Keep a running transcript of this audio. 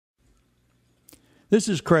This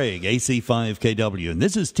is Craig AC5KW, and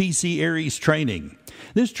this is TC Aries Training.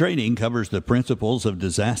 This training covers the principles of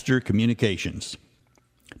disaster communications.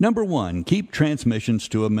 Number 1, keep transmissions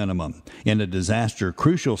to a minimum. In a disaster,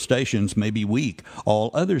 crucial stations may be weak.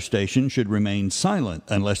 All other stations should remain silent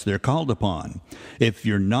unless they're called upon. If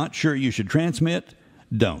you're not sure you should transmit,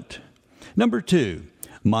 don't. Number 2,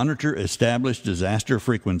 monitor established disaster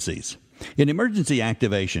frequencies. In emergency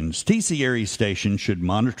activations, TC Aries stations should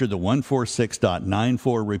monitor the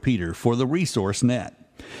 146.94 repeater for the resource net.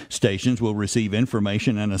 Stations will receive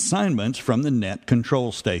information and assignments from the net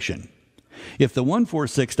control station. If the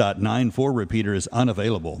 146.94 repeater is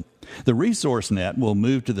unavailable, the resource net will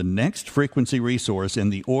move to the next frequency resource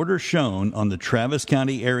in the order shown on the Travis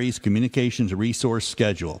County Aries Communications Resource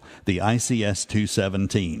Schedule, the ICS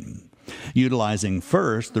 217. Utilizing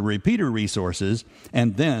first the repeater resources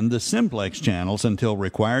and then the simplex channels until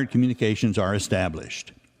required communications are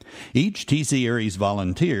established. Each TC Aries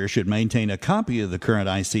volunteer should maintain a copy of the current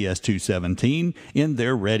ICS 217 in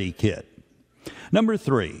their ready kit. Number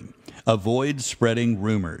 3, avoid spreading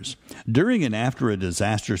rumors. During and after a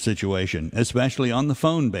disaster situation, especially on the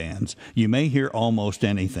phone bands, you may hear almost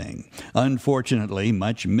anything. Unfortunately,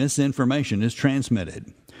 much misinformation is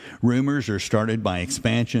transmitted. Rumors are started by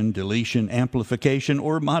expansion, deletion, amplification,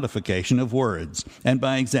 or modification of words, and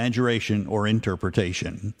by exaggeration or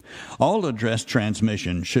interpretation. All address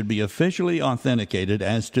transmissions should be officially authenticated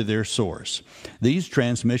as to their source. These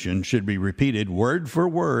transmissions should be repeated word for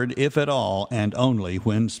word, if at all, and only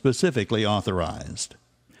when specifically authorized.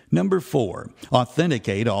 Number 4,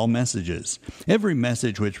 authenticate all messages. Every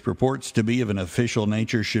message which purports to be of an official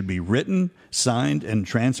nature should be written, signed, and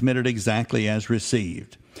transmitted exactly as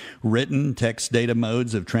received. Written text data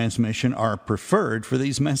modes of transmission are preferred for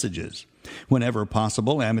these messages. Whenever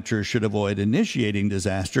possible, amateurs should avoid initiating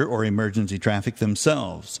disaster or emergency traffic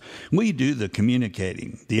themselves. We do the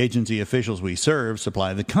communicating. The agency officials we serve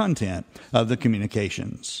supply the content of the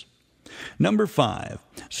communications. Number 5,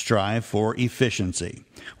 strive for efficiency.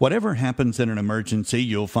 Whatever happens in an emergency,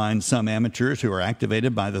 you'll find some amateurs who are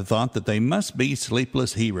activated by the thought that they must be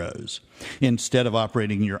sleepless heroes. Instead of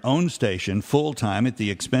operating your own station full-time at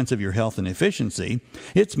the expense of your health and efficiency,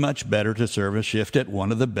 it's much better to serve a shift at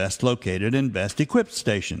one of the best located and best equipped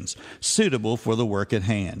stations, suitable for the work at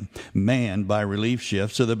hand, manned by relief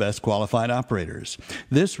shifts of the best qualified operators.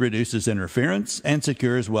 This reduces interference and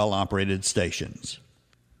secures well-operated stations.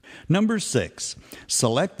 Number 6,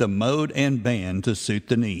 select the mode and band to suit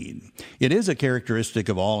the need. It is a characteristic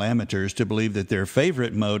of all amateurs to believe that their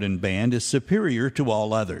favorite mode and band is superior to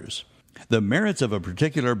all others. The merits of a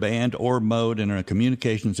particular band or mode in a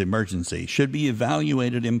communications emergency should be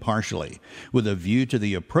evaluated impartially, with a view to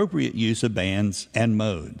the appropriate use of bands and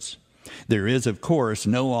modes. There is, of course,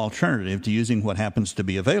 no alternative to using what happens to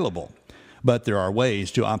be available, but there are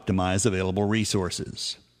ways to optimize available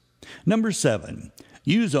resources. Number 7,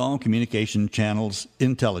 use all communication channels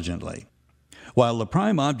intelligently. While the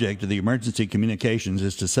prime object of the emergency communications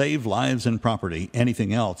is to save lives and property,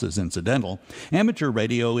 anything else is incidental. Amateur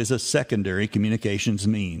radio is a secondary communications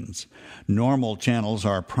means. Normal channels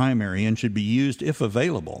are primary and should be used if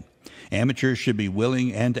available. Amateurs should be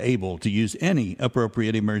willing and able to use any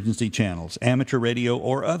appropriate emergency channels, amateur radio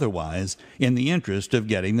or otherwise, in the interest of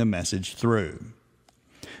getting the message through.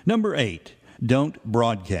 Number 8, don't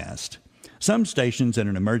broadcast. Some stations in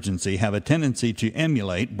an emergency have a tendency to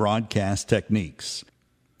emulate broadcast techniques.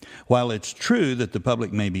 While it's true that the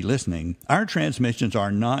public may be listening, our transmissions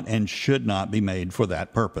are not and should not be made for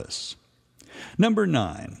that purpose. Number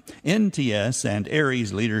 9, NTS and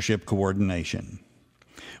Aries leadership coordination.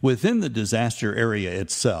 Within the disaster area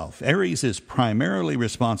itself, Aries is primarily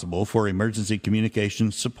responsible for emergency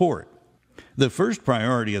communications support. The first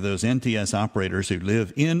priority of those NTS operators who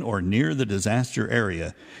live in or near the disaster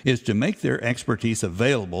area is to make their expertise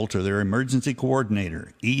available to their emergency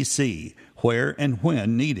coordinator, EC, where and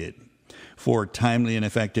when needed. For timely and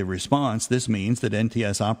effective response, this means that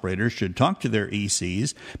NTS operators should talk to their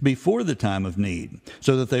ECs before the time of need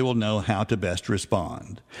so that they will know how to best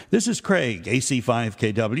respond. This is Craig,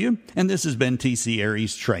 AC5KW, and this has been TC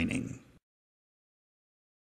Aries Training.